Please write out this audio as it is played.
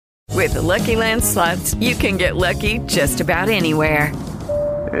With the Lucky Land Slots, you can get lucky just about anywhere.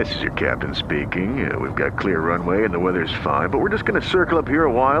 This is your captain speaking. We've got clear runway and the weather's fine, but we're just going to circle up here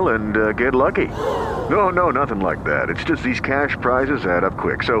a while and get lucky. No, nothing like that. It's just these cash prizes add up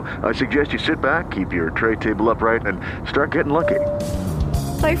quick. So I suggest you sit back, keep your tray table upright, and start getting lucky.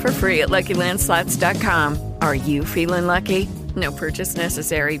 Play for free at LuckyLandSlots.com. Are you feeling lucky? No purchase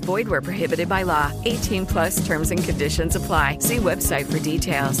necessary. Void where prohibited by law. 18+ terms and conditions apply. See website for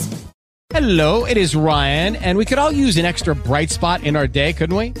details. Hello, it is Ryan, and we could all use an extra bright spot in our day,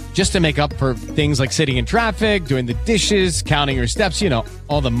 couldn't we? Just to make up for things like sitting in traffic, doing the dishes, counting your steps,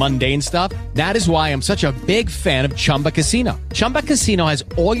 all the mundane stuff. That is why I'm such a big fan of Chumba Casino. Chumba Casino has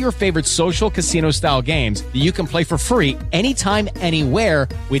all your favorite social casino-style games that you can play for free anytime, anywhere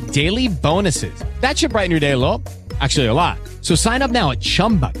with daily bonuses. That should brighten your day a little. Actually, a lot. So sign up now at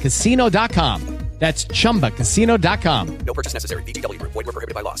ChumbaCasino.com. That's ChumbaCasino.com. No purchase necessary. VGW Group. Void where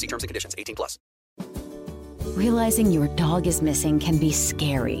prohibited by law. See terms and conditions. 18+. Realizing your dog is missing can be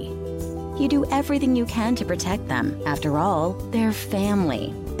scary. You do everything you can to protect them. After all, they're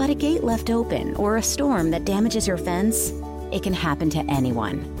family. But a gate left open or a storm that damages your fence, it can happen to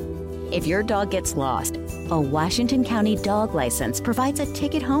anyone. If your dog gets lost, a Washington County dog license provides a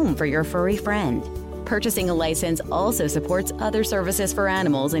ticket home for your furry friend. Purchasing a license also supports other services for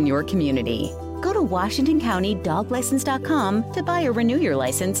animals in your community. Go to WashingtonCountyDogLicense.com to buy or renew your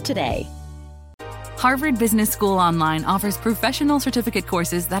license today. Harvard Business School Online offers professional certificate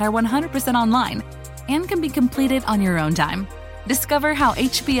courses that are 100% online and can be completed on your own time. Discover how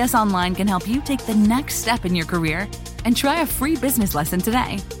HBS Online can help you take the next step in your career and try a free business lesson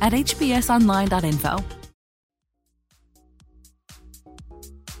today at hbsonline.info.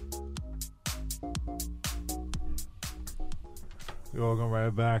 Welcome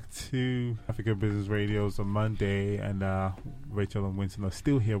right back to Africa Business Radio's on Monday, and Rachel and Winston are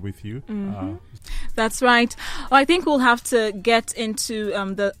still here with you. That's right. I think we'll have to get into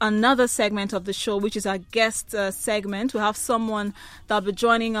another segment of the show, which is our guest segment. We'll have someone that'll be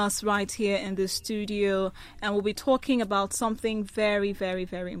joining us right here in the studio, and we'll be talking about something very, very,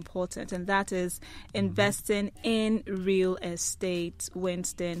 very important, and that is investing in real estate,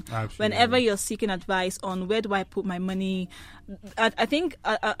 Winston. Absolutely. Whenever you're seeking advice on where do I put my money, I think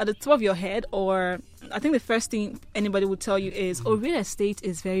at the top of your head, or I think the first thing anybody would tell you is, real estate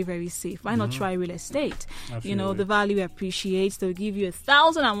is very, very safe. Why not try real estate? Absolutely. The value appreciates. They'll give you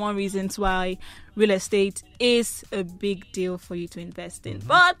 1,001 reasons why real estate is a big deal for you to invest in.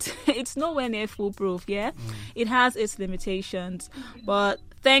 But it's nowhere near foolproof, yeah? It has its limitations. But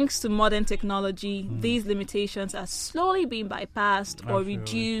thanks to modern technology, these limitations are slowly being bypassed or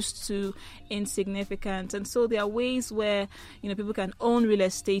reduced to insignificant. And so there are ways where, people can own real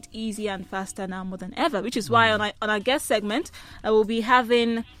estate easier and faster now more than ever, which is why on our guest segment, I will be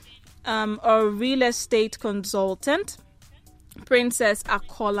having a real estate consultant, Princess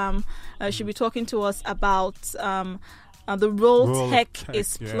Akolam. She'll be talking to us about the role tech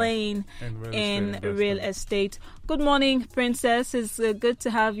is playing in real estate. Good morning, Princess. It's good to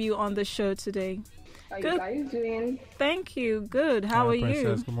have you on the show today. How are you guys doing? Thank you. Good. How are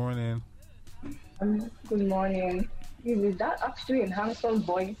Princess, you? Good morning. Good morning. Is that actually a handsome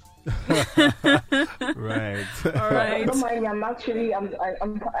voice? Right. All right. Don't mind me. I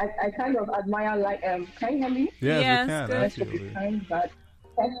kind of admire. Can you hear me? Yes, Yes, we can. good.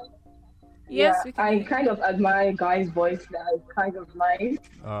 Absolutely. Yes, yeah, we can. I kind of admire guys' voice. That is kind of nice.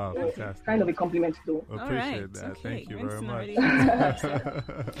 Oh, fantastic. Kind of a compliment too. Appreciate right, that. okay. Thank you very Winston much. already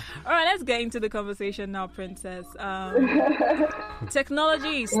All right, let's get into the conversation now, Princess.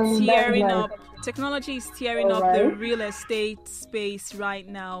 Technology is tearing up. Technology is tearing up the real estate space right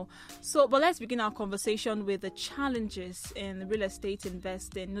now. But let's begin our conversation with the challenges in real estate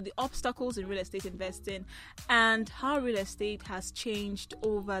investing, the obstacles in real estate investing, and how real estate has changed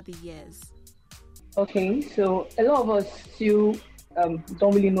over the years. Okay, so a lot of us still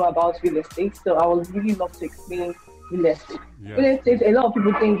don't really know about real estate, so I would really love to explain real estate. Yeah. Real estate, a lot of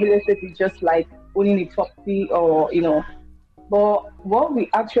people think real estate is just like owning a property or, but what we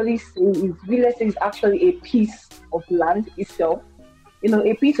actually say is real estate is actually a piece of land itself,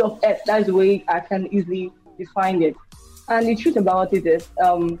 a piece of earth. That's the way I can easily define it. And the truth about it is,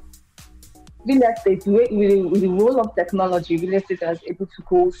 real estate, with the role of technology, real estate is able to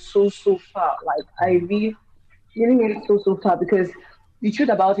go so far. Like, I really mean it so far, because the truth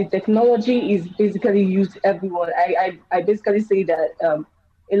about it, technology is basically used everywhere. I basically say that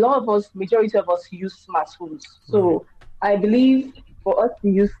a lot of us, majority of us use smartphones. So I believe for us to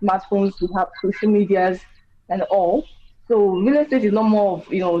use smartphones, we have social medias and all. So real estate is not more of,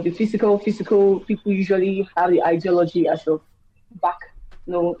 the physical people usually have the ideology as of back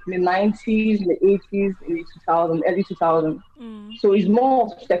in the 90s, in the 80s, in the 2000s, early 2000s. So it's more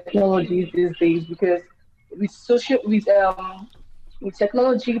of technology these days because with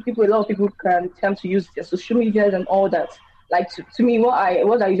technology, a lot of people can tend to use their social media and all that. Like to me,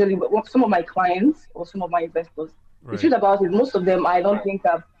 what some of my clients or some of my investors, the truth about it, most of them, I don't think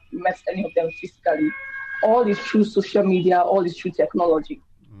I've met any of them physically. All is through social media, all is through technology,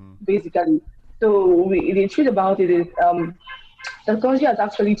 basically. So the truth about it is technology has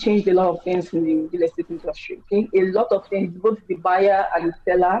actually changed a lot of things in the real estate industry. Okay? A lot of things, both the buyer and the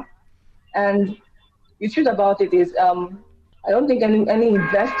seller. And the truth about it is I don't think any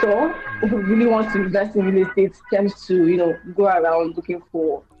investor who really wants to invest in real estate tends to, go around looking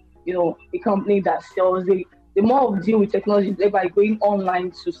for, a company that sells it. The more we deal with technology, thereby going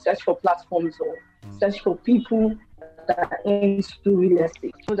online to search for platforms or search for people that are into real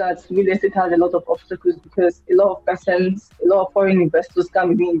estate. So that real estate has a lot of obstacles because a lot of persons, a lot of foreign investors can't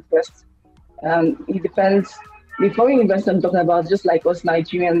really invest. It depends. The foreign investors I'm talking about, just like us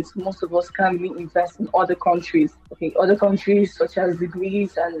Nigerians, most of us can't really invest in other countries. Okay, other countries such as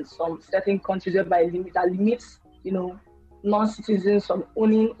Greece and some certain countries whereby limits, non-citizens from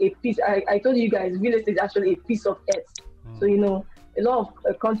owning a piece. I told you guys, real estate is actually a piece of earth. So, a lot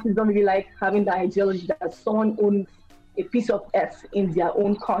of countries don't really like having the ideology that someone owns a piece of earth in their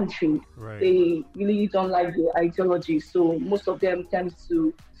own country. Right. They really don't like the ideology. So most of them tend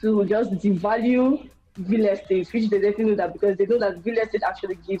to just devalue real estate, which they definitely know that because they know that real estate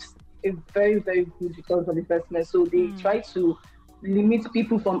actually gives a very, very good return on investment. So they try to limit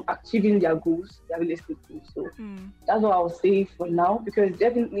people from achieving their goals, their real estate goals. So that's what I'll say for now, because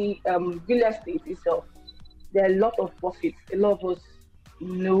definitely real estate itself, there are a lot of profits. A lot of us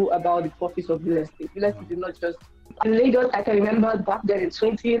know about the profits of real estate. Real estate is not just in Lagos. I can remember back then in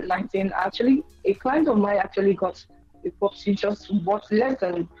 2019, actually, a client of mine actually got a property just worth less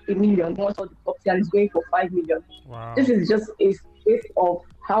than $1 million. Most of the property and it's going for $5 million. Wow. This is just a space of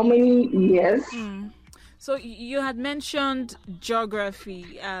how many years? So you had mentioned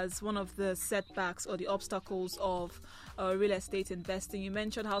geography as one of the setbacks or the obstacles of real estate investing. You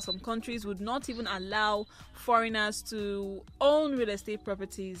mentioned how some countries would not even allow foreigners to own real estate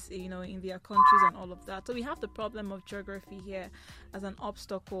properties, in their countries and all of that. So we have the problem of geography here as an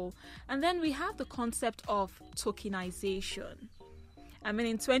obstacle. And then we have the concept of tokenization. I mean,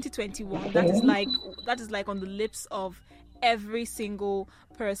 in 2021, that is like on the lips of every single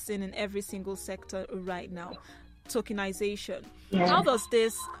person in every single sector right now. Tokenization. Yeah. How does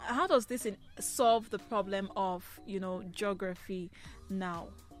this solve the problem of geography now?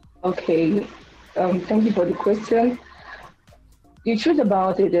 Okay, thank you for the question. The truth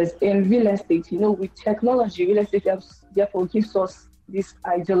about it is, in real estate, with technology, real estate therefore gives us this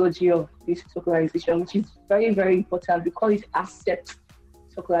ideology of this tokenization, which is very, very important. We call it asset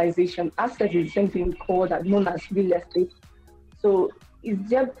tokenization. Asset is the same thing known as real estate. So it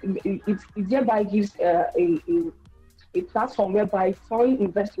thereby gives a platform whereby foreign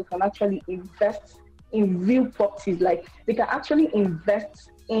investors can actually invest in real properties. Like they can actually invest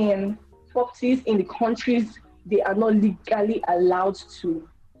in properties in the countries they are not legally allowed to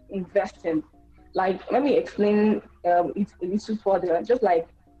invest in. Like, let me explain it a little further. Just like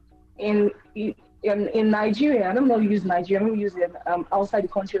in Nigeria, I don't know use Nigeria, I'm going to use it outside the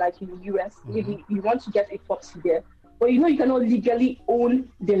country, like in the US. Maybe you want to get a property there, but you cannot legally own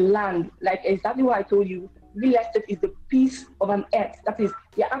the land. Like exactly what I told you, real estate is the piece of an earth. That is,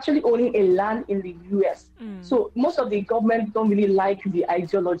 you're actually owning a land in the US. So most of the government don't really like the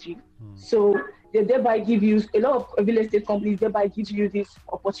ideology. So they thereby give you, a lot of real estate companies thereby give you this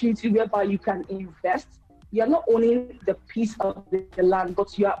opportunity whereby you can invest. You're not owning the piece of the land,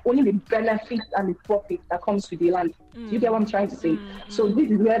 but you are owning the benefit and the profit that comes with the land. Do you get what I'm trying to say? So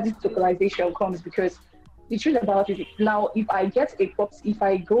this is where this tokenization comes, because the truth about it, now, if I get a property, if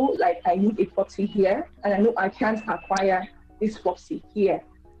I go, like, I need a property here, and I know I can't acquire this property here,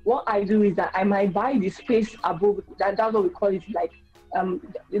 what I do is that I might buy the space above. That's what we call it, like,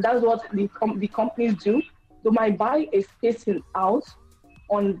 that's what the companies do. They might buy a spacing out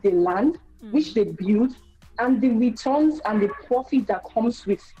on the land, which they build, and the returns and the profit that comes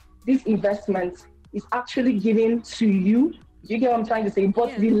with this investment is actually given to you. Do you get what I'm trying to say?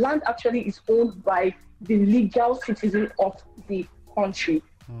 But the land actually is owned by the legal citizen of the country.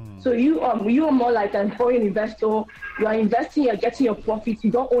 So you are more like a foreign investor. You are investing, you're getting your profit.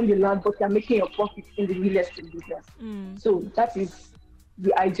 You don't own the land, but you're making your profit in the real estate business. So that is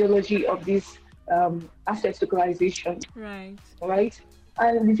the ideology of this asset tokenization. Right.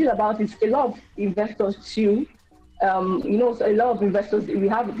 And the thing about it, a lot of investors too, so a lot of investors, we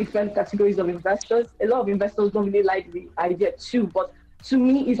have different categories of investors. A lot of investors don't really like the idea too, but to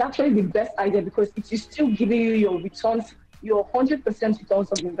me, is actually the best idea because it is still giving you your returns, your 100%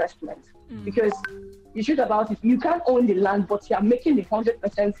 returns of investment. Because you think about it, you can't own the land, but you are making the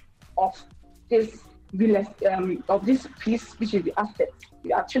 100% of this of this piece, which is the asset.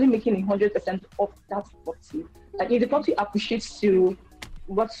 You're actually making 100% of that property. Like if the property appreciates to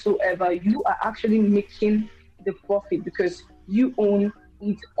whatsoever, you are actually making the profit because you own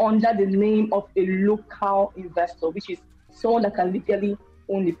it under the name of a local investor, which is someone that can legally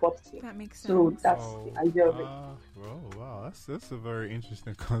own the property. That makes sense. So that's the idea of it. Wow, that's a very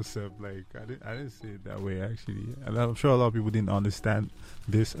interesting concept. Like I didn't see it that way actually, and I'm sure a lot of people didn't understand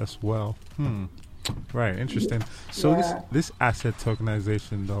this as well. Right, interesting. So this asset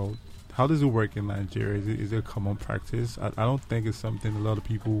tokenization though, how does it work in Nigeria? Is it a common practice? I don't think it's something a lot of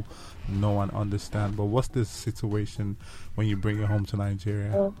people know and understand. But what's the situation when you bring it home to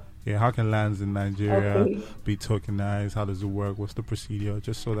Nigeria? Yeah, how can lands in Nigeria be tokenized? How does it work? What's the procedure?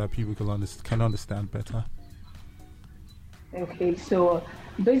 Just so that people can understand better. Okay, so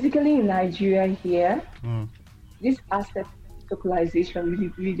basically in Nigeria here, this asset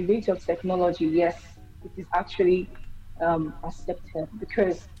tokenization with the rate of technology, yes, it is actually accepted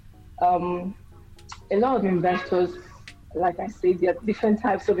because a lot of investors, like I said, there are different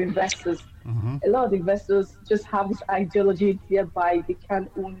types of investors. A lot of investors just have this ideology whereby they can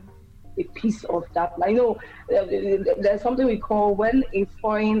own a piece of that. I know there's something we call when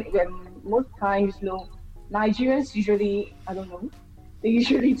most times, Nigerians usually, they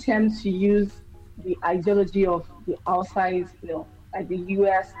usually tend to use the ideology of the outside, like the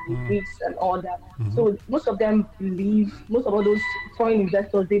US, the BRICS and all that. So most of all those foreign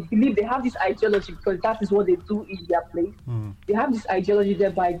investors, they believe they have this ideology because that is what they do in their place. They have this ideology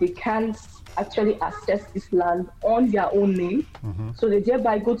thereby they can't actually access this land on their own name. So they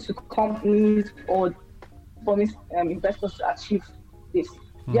thereby go to companies or foreign investors to achieve this.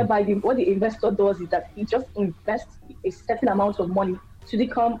 Thereby, what the investor does is that he just invests a certain amount of money to the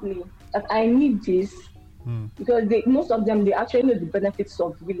company that I need this because most of them, they actually know the benefits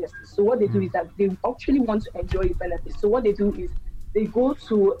of real estate. So what they do is that they actually want to enjoy the benefits. So what they do is they go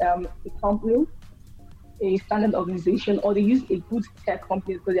to a company, a standard organization, or they use a good tech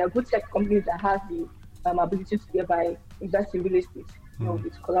company because there are good tech companies that have the ability to thereby invest in real estate,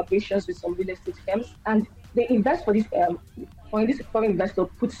 with collaborations with some real estate firms, and they invest for this. When this foreign investor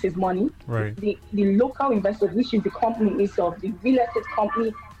puts his money, the local investor, which is the company itself, the real estate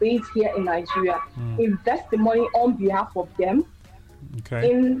company based here in Nigeria, invest the money on behalf of them.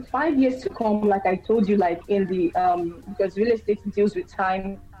 In 5 years to come, like I told you, like in the because real estate deals with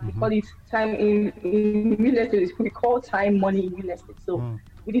time, we call it time in real estate. We call time money in real estate. So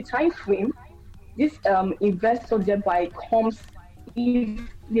with the time frame, this investor thereby comes if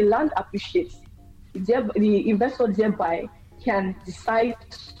the land appreciates. The investor thereby can decide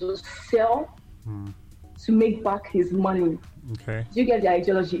to sell to make back his money. Do you get the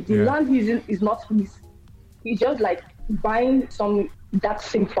ideology? The land is not his. He's just like buying that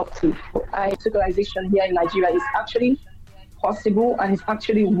same property. Tokenization here in Nigeria is actually possible and it's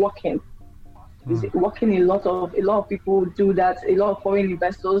actually working. It's working. A lot of people do that. A lot of foreign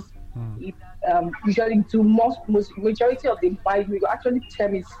investors usually do majority of the buy. We actually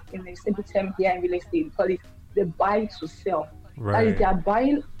term it in a simple term here in real estate. We call it the buy to sell. That is, they are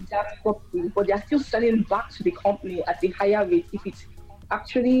buying that property, but they are still selling back to the company at a higher rate if it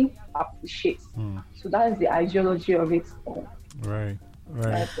actually appreciates. So that is the ideology of it. Right.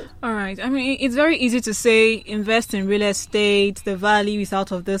 All right. I mean, it's very easy to say invest in real estate. The value is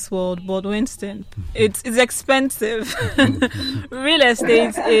out of this world, but Winston, it's expensive. Real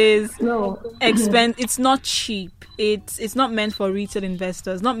estate is expensive. It's not cheap. It's not meant for retail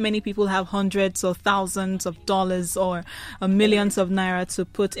investors. Not many people have hundreds or thousands of dollars or millions of naira to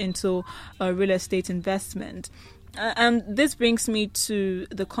put into a real estate investment. And this brings me to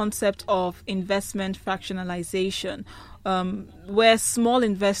the concept of investment fractionalization, where small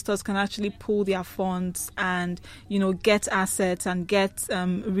investors can actually pool their funds and, get assets and get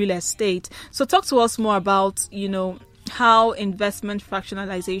real estate. So talk to us more about, how investment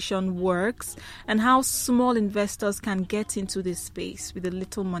fractionalization works and how small investors can get into this space with the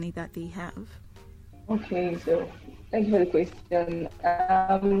little money that they have. Okay, so thank you for the question.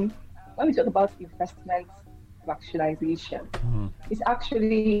 When we talk about investment fractionalization, it's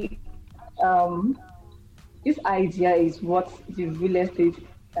actually this idea is what the real estate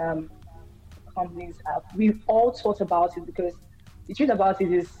companies have. We've all thought about it because the truth about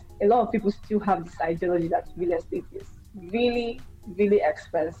it is a lot of people still have this ideology that real estate is really, really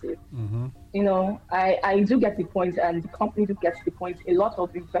expensive. I do get the point, and the company do get the point. A lot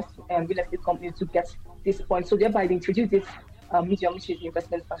of real estate companies do get this point. So thereby they introduce this medium, which is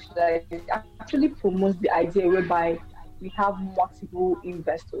investment specialized, it actually promotes the idea whereby we have multiple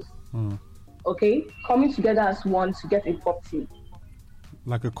investors, okay, coming together as one to get a property.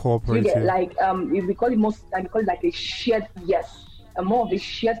 Like a You cooperative. get like we call it like a shared more of a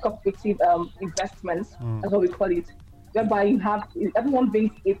shared cooperative investments. That's what we call it. Whereby you have everyone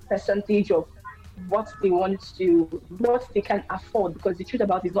brings a percentage of what they can afford. Because the truth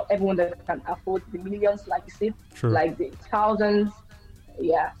about it is not everyone that can afford the millions, like you said, True. like the thousands.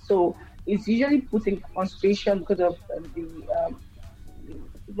 Yeah. So it's usually put in consideration because of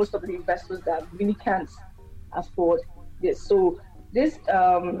most of the investors that really can't afford this. So this,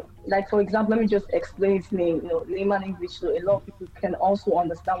 like for example, let me just explain it in layman English, so a lot of people can also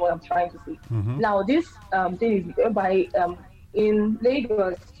understand what I'm trying to say. Now, this thing is whereby in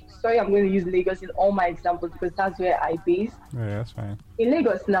Lagos. Sorry, I'm going to use Lagos in all my examples because that's where I base. Yeah, that's fine. In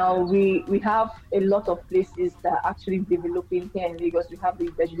Lagos now, we have a lot of places that are actually developing here in Lagos. We have the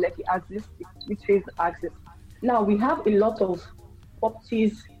Bejuleki axis, which is axis. Now, we have a lot of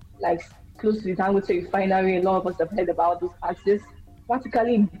properties like close to the Dangote refinery. A lot of us have heard about those axis,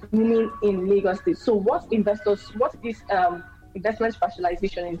 practically booming in Lagos State. So what this investment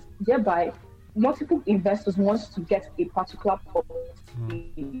specialization is, thereby multiple investors want to get a particular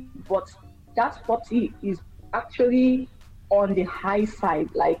property, but that property is actually on the high side.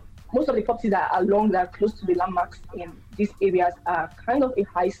 Like most of the properties that are close to the landmarks in these areas are kind of a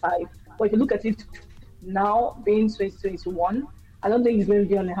high side. But if you look at it now, being 2021, I don't think it's going to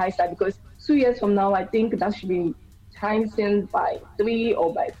be on the high side because 2 years from now, I think that should be times in by 3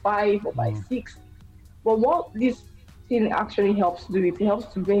 or by 5 or by 6. But what this thing actually helps do, it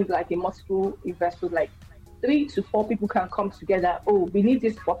helps to bring like a multiple investors, like 3 to 4 people can come together. Oh, we need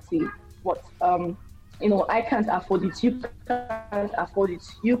this property, but I can't afford it, you can't afford it,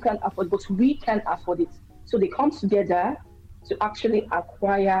 you can't afford it, but we can afford it. So they come together to actually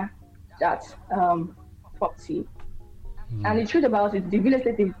acquire that property. And the truth about it, the real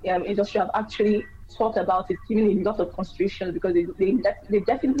estate industry have actually thought about it, giving a lot of consideration because they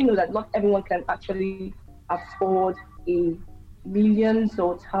definitely know that not everyone can actually afford a millions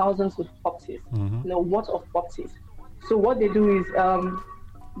or thousands of properties, worth of properties. So what they do is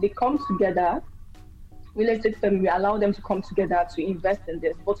they come together. Real estate firm, we allow them to come together to invest in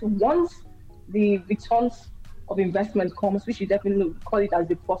this. But once the returns of investment comes, which we definitely call it as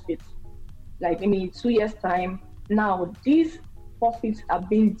the profit, like maybe in 2 years' time, now these profits are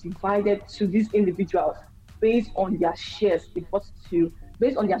being divided to these individuals based on their shares they bought to,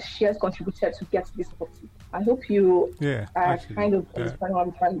 based on their shares contributed to get this property. I hope you kind of understand what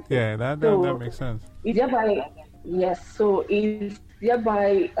I'm trying to say. Yeah, that makes sense. It's thereby, yes, so it's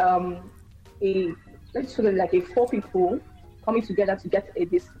thereby let's say like 4 people coming together to get a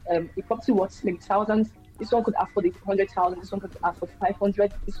property worth maybe thousands. This one could afford 100,000. This one could afford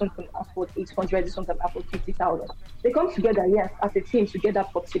 500. This one could afford 800. This one could afford 50,000. They come together, yes, as a team to get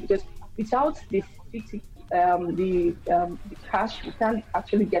that property because without the cash, we can't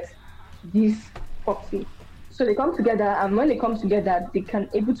actually get this property. So they come together, and when they come together, they can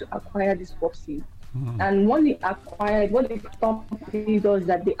able to acquire this property. And when they acquire it, what the company does is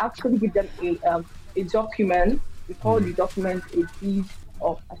that they actually give them a document. We call the document a deed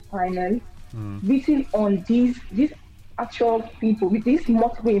of assignment. Written on these actual people, with these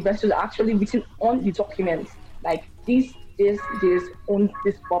multiple investors are actually written on the documents, like this owns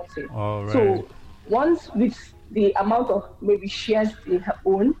this property. All right. So once with the amount of maybe shares they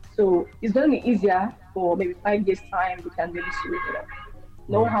own, so it's going to be easier for maybe 5 years time. They can maybe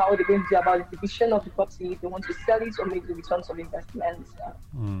know how they're going to do about the division of the property, if they want to sell it or make the returns of investments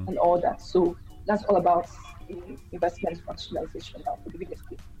and all that. So that's all about the investment fractionalization of the real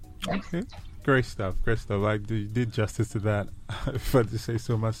estate. Okay, great stuff. I did justice to that, if I to say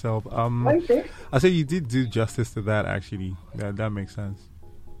so myself. I say you did do justice to that. Actually, that makes sense.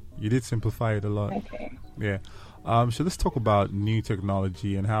 You did simplify it a lot. Okay. Yeah. So let's talk about new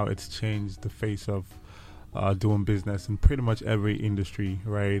technology and how it's changed the face of doing business in pretty much every industry,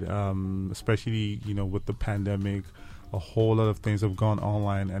 right? Especially with the pandemic. A whole lot of things have gone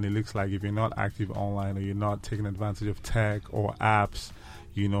online, and it looks like if you're not active online or you're not taking advantage of tech or apps,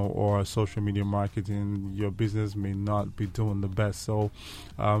 or social media marketing, your business may not be doing the best. So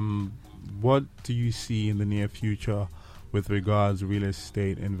what do you see in the near future with regards to real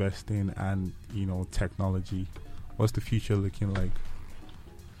estate investing and technology? What's the future looking like?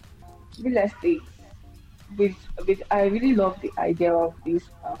 Real estate, I really love the idea of this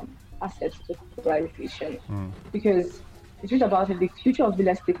asset capitalization because the truth about it, the future of real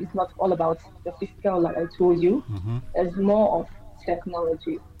estate is not all about the physical, like I told you. There's more of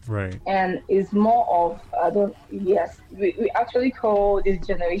technology. Right. And it's more of we actually call this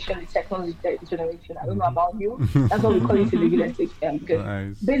generation the technology generation. I don't know about you. That's what we call it in the real estate because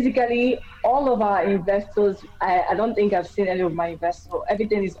Nice. basically all of our investors, I don't think I've seen any of my investors.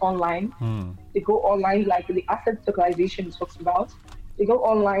 Everything is online. They go online, like the asset tokenization talks about. They go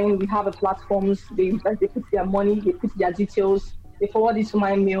online. We have a platforms. They invest. They put their money. They put their details. They forward it to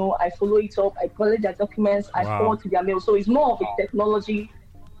my mail. I follow it up. I collect their documents. I forward to their mail. So it's more of a technology.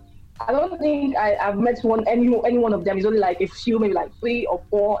 I don't think I've met any one of them. It's only like a few, maybe like 3 or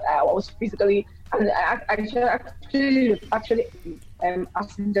 4. I was physically, and I actually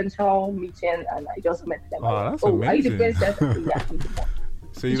accidental meeting, and I just met them. Oh, that's amazing. Are you the princess? Yeah.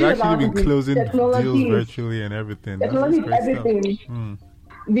 So you've actually been closing deals virtually and everything. Technology, That's everything.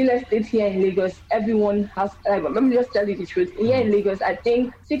 Real estate here in Lagos, everyone has. Let me just tell you the truth. Here in Lagos, I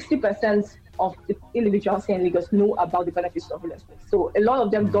think 60% of the individuals here in Lagos know about the benefits of real estate. So a lot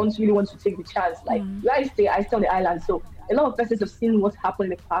of them don't really want to take the chance. Like where I stay on the island. So a lot of persons have seen what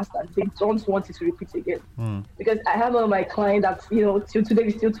happened in the past and they don't want it to repeat again. Because I have one of my clients that, till today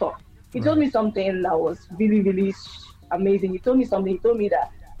we still talk. He told me something that was really, really amazing. He told me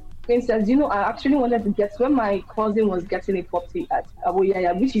that, Princess, I actually wanted to get, when my cousin was getting a property at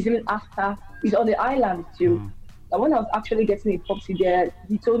Aboyaya, which is even after, he's on the island too. And when I was actually getting a property there,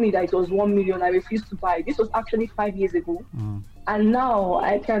 he told me that it was 1 million. I refused to buy. This was actually 5 years ago. And now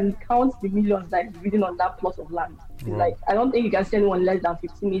I can count the millions that is reading on that plot of land. It's like, I don't think you can see anyone less than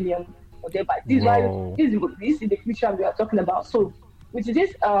 50 million or thereby. This is the future we are talking about. So with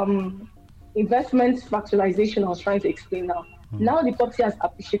this investment fractionalization I was trying to explain now, now the property has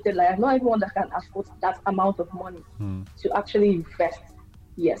appreciated. Like, not everyone that can afford that amount of money to actually invest.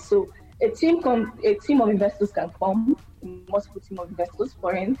 Yes, so a team of investors can come, multiple team of investors,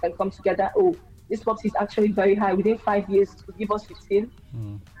 foreign, can come together. Oh, this property is actually very high. Within 5 years, it will give us 15.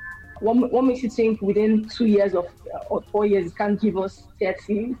 What makes you think within 2 years or 4 years, it can give us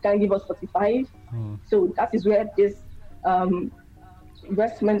 30, it can give us 45? So that is where this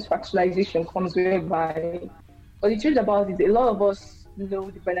investment fractionalization comes whereby. But the truth about it, a lot of us know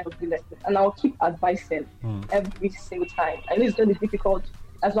the benefit of real estate, and I'll keep advising every single time. I know it's going to be difficult.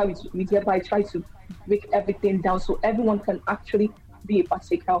 That's why we thereby try to break everything down so everyone can actually be a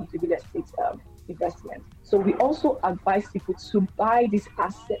partaker of the real estate investment. So we also advise people to buy these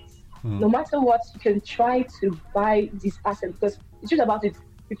assets. No matter what, you can try to buy these assets, because the truth about it,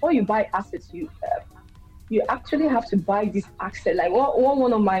 before you buy assets, you actually have to buy this asset. Like what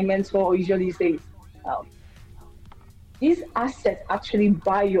one of my mentors usually says, these assets actually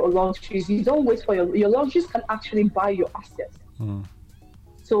buy your luxuries. You don't wait for your luxuries can actually buy your assets.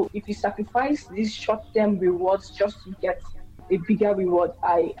 So if you sacrifice these short-term rewards just to get a bigger reward,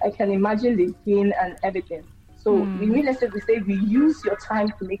 I can imagine the gain and everything. So in real estate, we say we use your time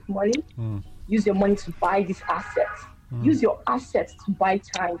to make money, use your money to buy these assets, use your assets to buy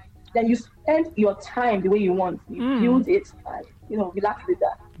time. Then you spend your time the way you want. You build it and relax with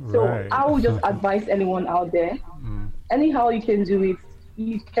that. So I would just advise anyone out there, anyhow you can do it,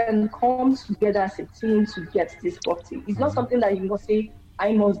 you can come together as a team to get this property. It's not something that you must say,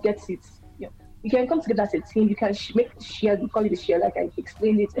 I must get it. You can come together as a team. You can make share. We call it a share, like I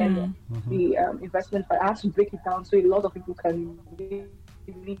explained it, and the investment. But I have to break it down so a lot of people can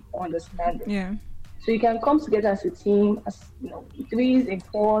really understand it. Yeah. So you can come together as a team, as 3s and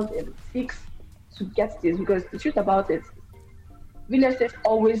 4s and 6 to get this. Because the truth about it, real estate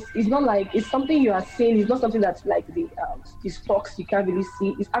always is not like it's something you are seeing. It's not something that's like the stocks you can't really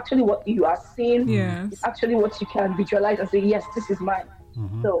see. It's actually what you are seeing. Yes. It's actually what you can visualize and say, yes, this is mine.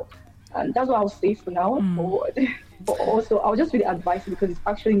 So. And that's what I'll say for now. But also, I'll just really advise it because it's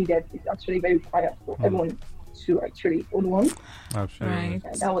actually needed. It's actually very required for everyone to actually own one. Absolutely. Right. And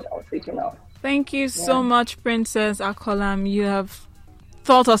that's what I'll say for now. Thank you so much, Princess Akolam. You have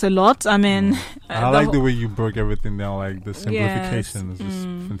taught us a lot. I mean, I like the way you broke everything down. Like the simplification is just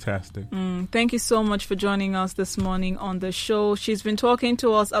fantastic. Thank you so much for joining us this morning on the show. She's been talking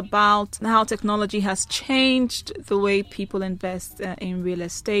to us about how technology has changed the way people invest in real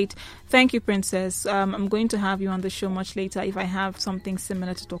estate. Thank you, Princess. I'm going to have you on the show much later if I have something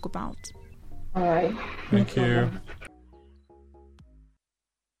similar to talk about. All right. Thank you.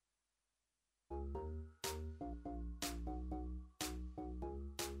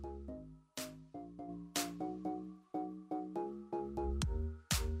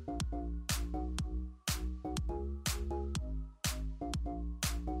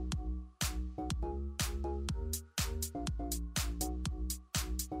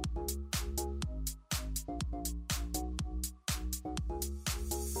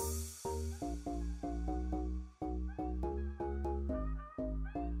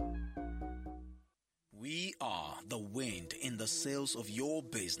 We are the wind in the sails of your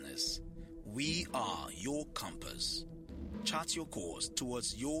business. We are your compass. Chart your course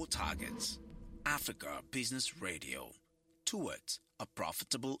towards your targets. Africa Business Radio. Towards a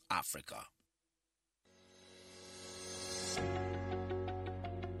profitable Africa.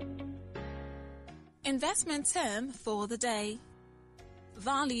 Investment term for the day.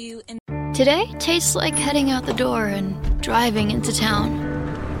 Value in. Today tastes like heading out the door and driving into town.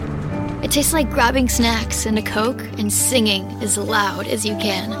 It tastes like grabbing snacks and a Coke and singing as loud as you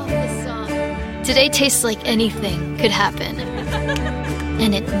can. Today tastes like anything could happen.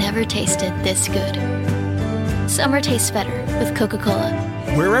 And it never tasted this good. Summer tastes better with Coca-Cola.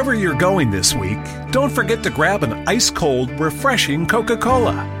 Wherever you're going this week, don't forget to grab an ice-cold, refreshing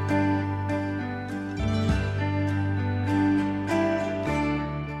Coca-Cola.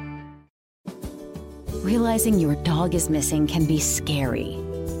 Realizing your dog is missing can be scary.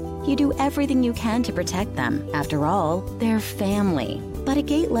 You do everything you can to protect them. After all, they're family. But a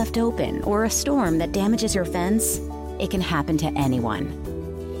gate left open or a storm that damages your fence, it can happen to anyone.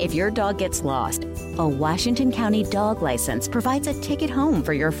 If your dog gets lost, a Washington County dog license provides a ticket home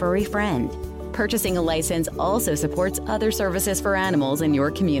for your furry friend. Purchasing a license also supports other services for animals in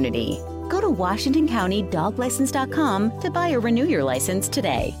your community. Go to WashingtonCountyDogLicense.com to buy or renew your license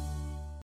today.